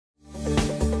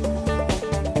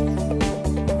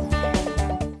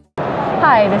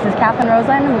Hi, this is Catherine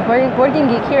Roseland with Board Game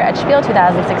Geek here at SPIEL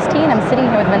 2016. I'm sitting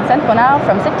here with Vincent Bonnard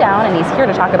from Sit Down, and he's here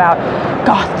to talk about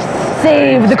Goths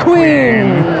Save the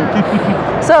Queen.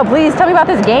 So please tell me about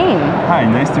this game. Hi,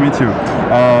 nice to meet you.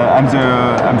 I'm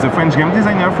the French game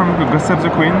designer from Goths Save the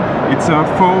Queen. It's a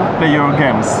 4-player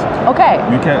games. Okay.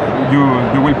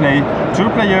 You will play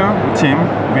 2-player team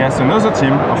versus another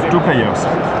team of 2 players.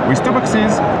 With 2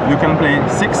 boxes, you can play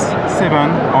 6, 7,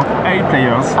 or 8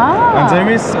 players. And there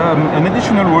is an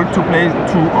additional rule to play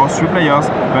 2 or 3 players,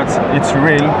 but it's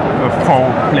real a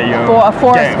 4-player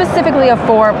game. Specifically a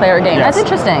 4-player game. Yes. That's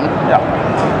interesting. Yeah.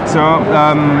 So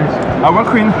our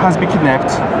queen has been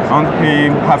kidnapped, and we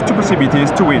have 2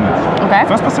 possibilities to win. Okay.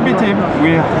 First possibility,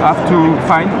 we have to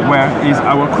find where is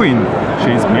our queen.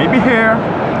 She's maybe here,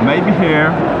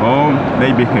 or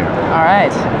maybe here. All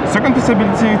right. Second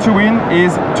possibility to win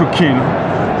is to kill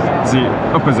the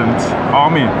opposite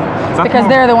army. Because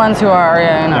they're the ones who are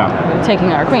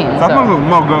taking our queen. That's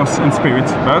more Goths in spirit,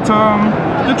 but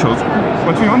you chose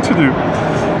what we want to do.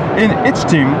 In each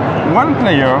team, 1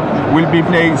 player will be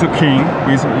playing the king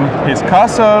with his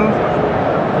castle.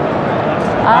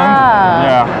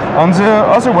 And the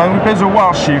other one will play the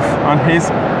war chief and he's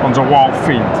on the war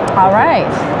field. All right.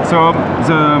 So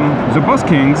the both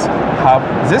kings have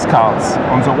these cards,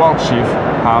 and the war chief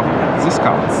have these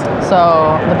cards.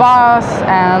 So the boss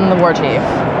and the war chief.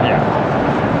 Yeah.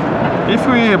 If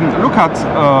we look at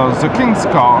the king's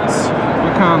cards,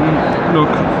 we can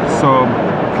look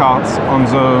cards on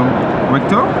the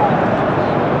rector,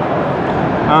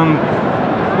 and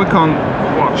we can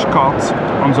watch cards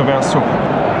on the verso.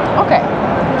 Okay.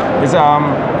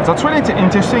 That's really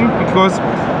interesting, because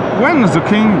when the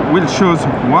king will choose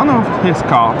one of his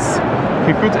cards,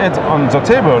 he puts it on the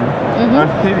table and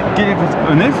he gives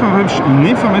an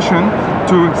information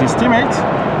to his teammate,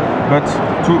 but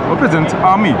to opposite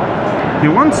army. He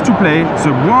wants to play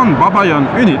the 1 barbarian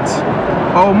unit,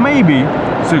 or maybe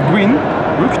the green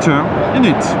rector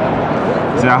unit.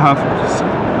 They have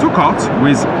 2 cards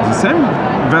with the same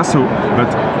verso, but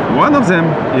one of them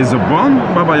is a 1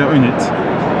 barbarian unit,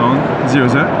 and the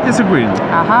other is a green.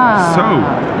 So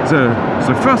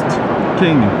the first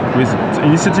king with the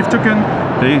initiative token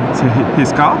plays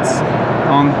his cards,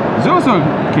 and the other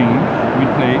king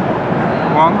will play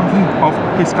one of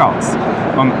his cards.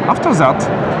 And after that,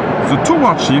 the 2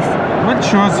 war chief will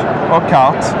choose a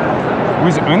card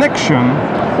with an action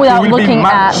without looking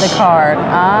at the card.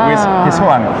 With his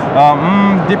one.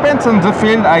 Depends on the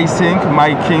field. I think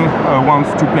my king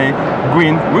wants to play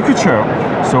green recruiter,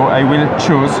 so I will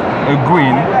choose a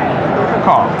green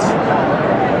card.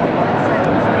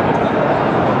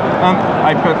 And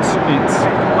I put it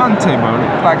on table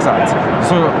like that.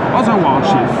 The other war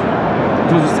chief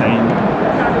do the same.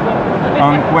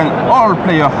 And when all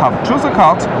players have chosen a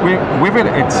card, we reveal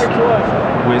it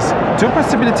with 2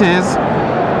 possibilities.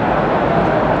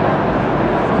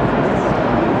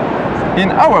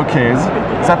 In our case,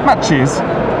 that matches.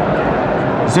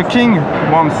 The king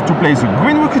wants to play the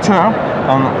green recruiter,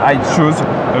 and I choose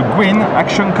a green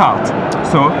action card.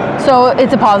 So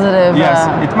it's a positive. Yes,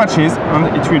 it matches, and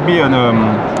it will be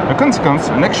a consequence,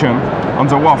 an action on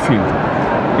the war field.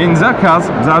 In their cards,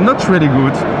 they are not really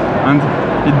good, and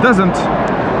it doesn't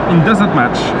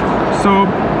match. So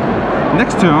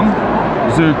next turn,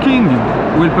 the king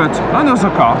will put another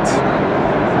card.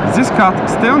 This card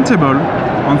stay on table,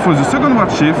 and for the second war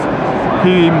chief,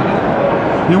 he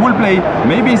will play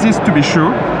maybe this to be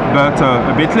sure, but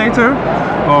a bit later,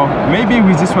 or maybe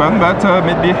with this one, but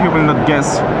maybe he will not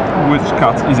guess which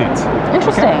card is it.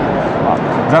 Interesting. Okay?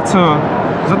 That's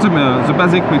the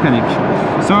basic mechanic.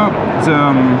 So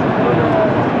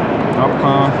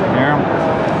here,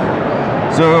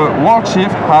 the war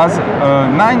chief has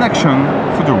 9 action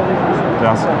to do.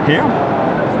 There's here.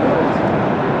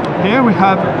 Here we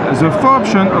have the 4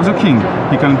 options of the king.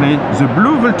 He can play the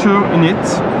blue vulture unit,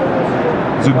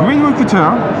 the green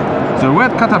recruiter, the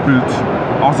red catapult,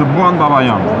 or the brown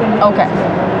barbarian. Okay.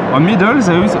 On middle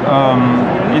there is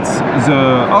it's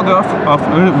the order of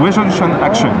resolution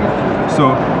action.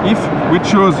 So if we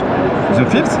choose the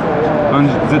 5th and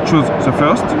they choose the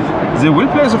 1st, they will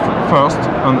play the 1st,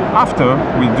 and after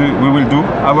we will do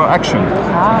our action.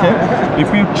 Okay.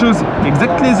 If we choose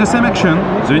exactly the same action,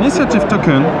 the initiative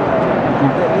token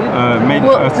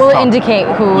will indicate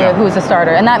who's the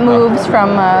starter, and that moves from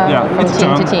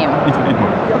team to team. It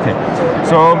moves. Okay.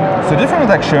 So the different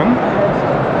action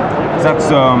that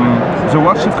the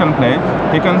war chief can play.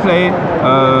 He can play.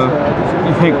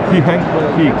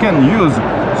 He can use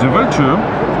the vulture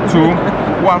to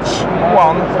watch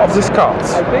one of these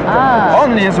cards.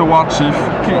 Only the war chief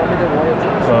can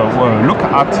will look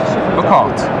at the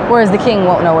card. Whereas the king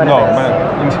won't know what No, it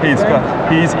is.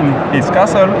 but he's in his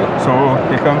castle, so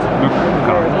he can't look at the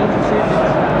card.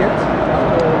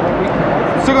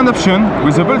 Second option,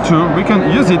 with the ball 2, we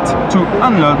can use it to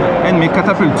unload enemy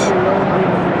catapult.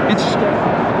 Each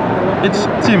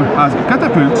team has a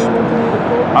catapult.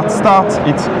 At start,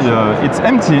 it's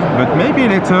empty, but maybe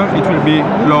later it will be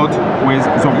loaded with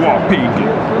the war pig.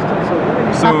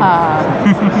 So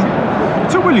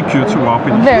it's a really cute war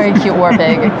pig. Very cute war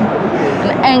pig.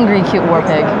 An angry cute war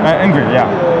pig. Angry, yeah.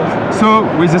 So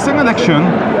with the second action,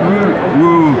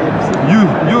 you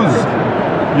use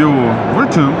your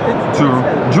Vulture to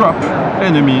drop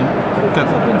enemy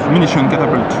catapult munition.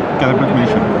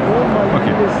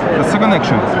 Okay, the second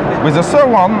action. With the third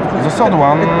one,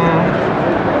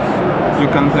 you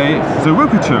can play the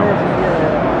Repeater.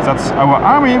 That's our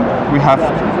army. We have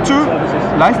 2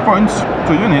 life points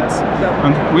to units,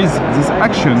 and with this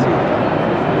action,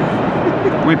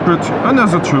 we put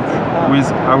another troop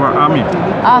with our army.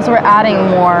 So we're adding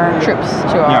more troops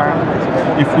to our...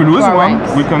 If we lose our one,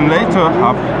 ranks. we can later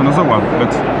have another one,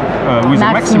 but with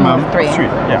a maximum of 3. of 3.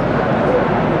 Yeah.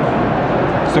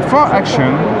 So for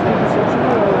action,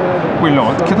 we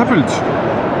load catapult.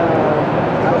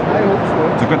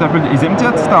 The catapult is empty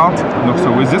at start, and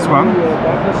also with this one,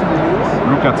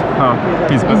 look at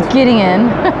his butt. He's getting in.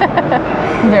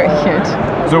 Very cute.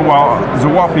 The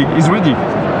war pig is ready.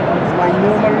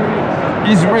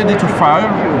 He's ready to fire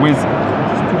with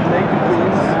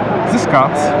this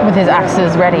card. With his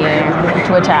axes ready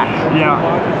to attack. Yeah,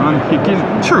 and he killed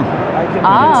 2.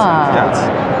 Yes.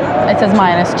 It says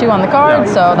 -2 on the card,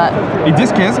 Yeah. so that... In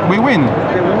this case, we win.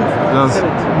 There's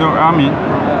no army.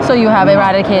 So you have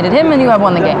eradicated him and you have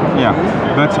won the game. Yeah,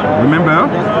 but remember,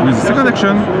 with the second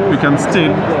action, you can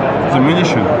steal the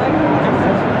munition.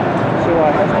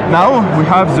 Now we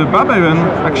have the barbarian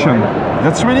action.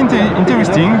 That's really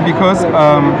interesting because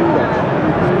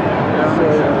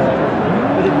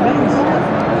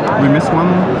we missed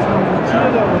one.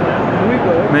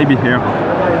 Maybe here.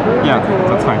 Yeah,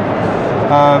 that's fine.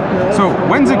 So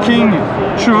when the king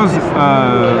chose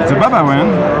the barbarian,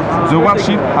 the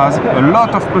warship has a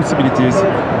lot of possibilities,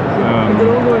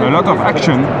 a lot of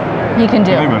action. He can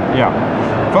do. Yeah.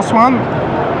 First one,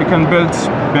 you can build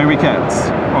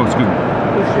barricades. Oh, excuse me.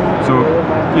 So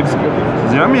if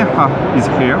the army is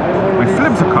here, we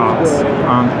flip the cards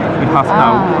and we have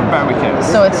now barricades.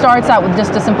 So it starts out with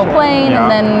just a simple plane, and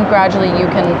then gradually you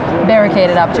can barricade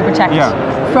it up to protect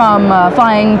from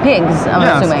flying pigs, I'm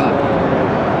assuming.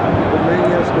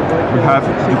 We have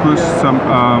to put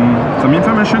some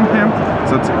information here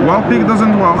that war pig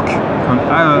doesn't work and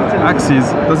axes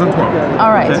doesn't work.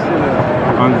 All right. Okay?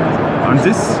 And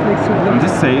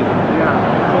this say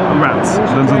rats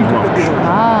doesn't work.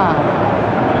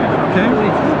 Okay,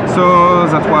 so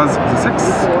that was the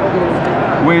 6th.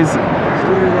 With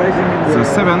the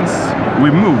 7th, we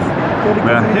move.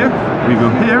 We are here, we go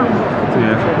here,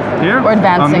 here. We're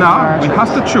advancing. And now we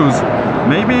have to choose.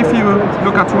 Maybe if you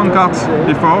look at one card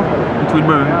before,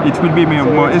 it will be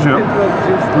more easier.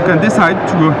 We can decide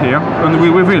to go here, and we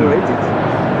reveal.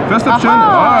 First option,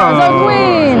 the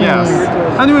queen! Yes.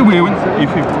 And we win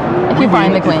if you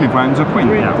find the queen. If we find the queen,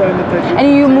 yeah. And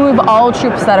you move all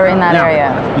troops that are in that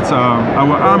area. It's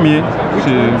our army,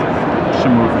 she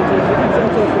moved.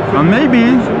 And maybe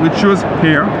we choose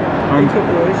here, and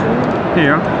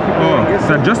here,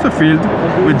 that's just a field,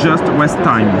 we just waste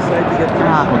time.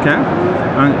 Okay?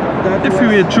 And if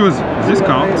we choose this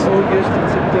card,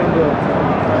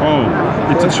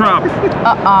 it's a trap.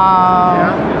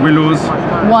 We lose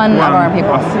one of our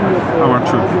people. Of our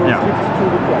troop, yeah.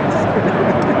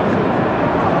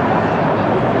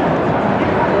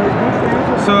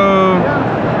 So,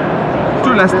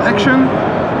 2 last action.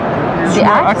 The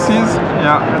axes,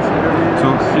 yeah. So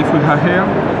if we are here,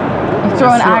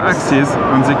 throw an axe. Axes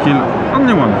and they kill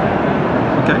only one.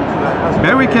 Okay.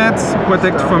 Barricades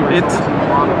protect from it.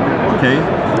 Okay.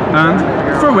 And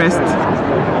forest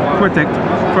protect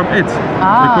from it.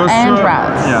 And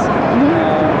rats. Yeah.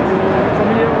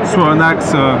 Throw an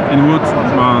axe in wood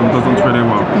doesn't really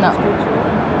work. No.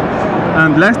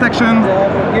 And last action,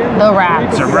 the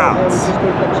rats. The rats.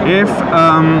 If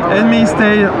enemies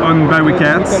stay on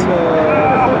barricades,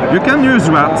 you can use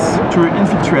rats to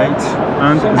infiltrate,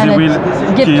 and they will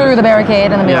get through the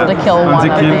barricade and be able to kill one of the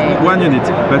one unit,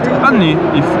 but only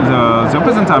if the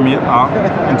opposite army are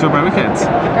into barricades.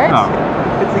 Great.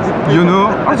 you know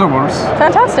all the rules.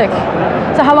 Fantastic.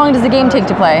 So how long does the game take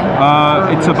to play?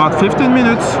 It's about 15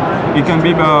 minutes. It can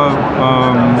be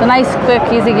It's a nice, quick,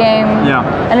 easy game. Yeah.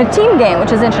 And a team game,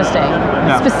 which is interesting.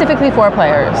 Yeah. Specifically for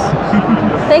players.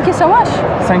 Thank you so much.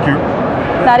 Thank you.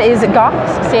 That is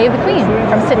Goths Save the Queen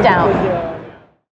from Sit Down.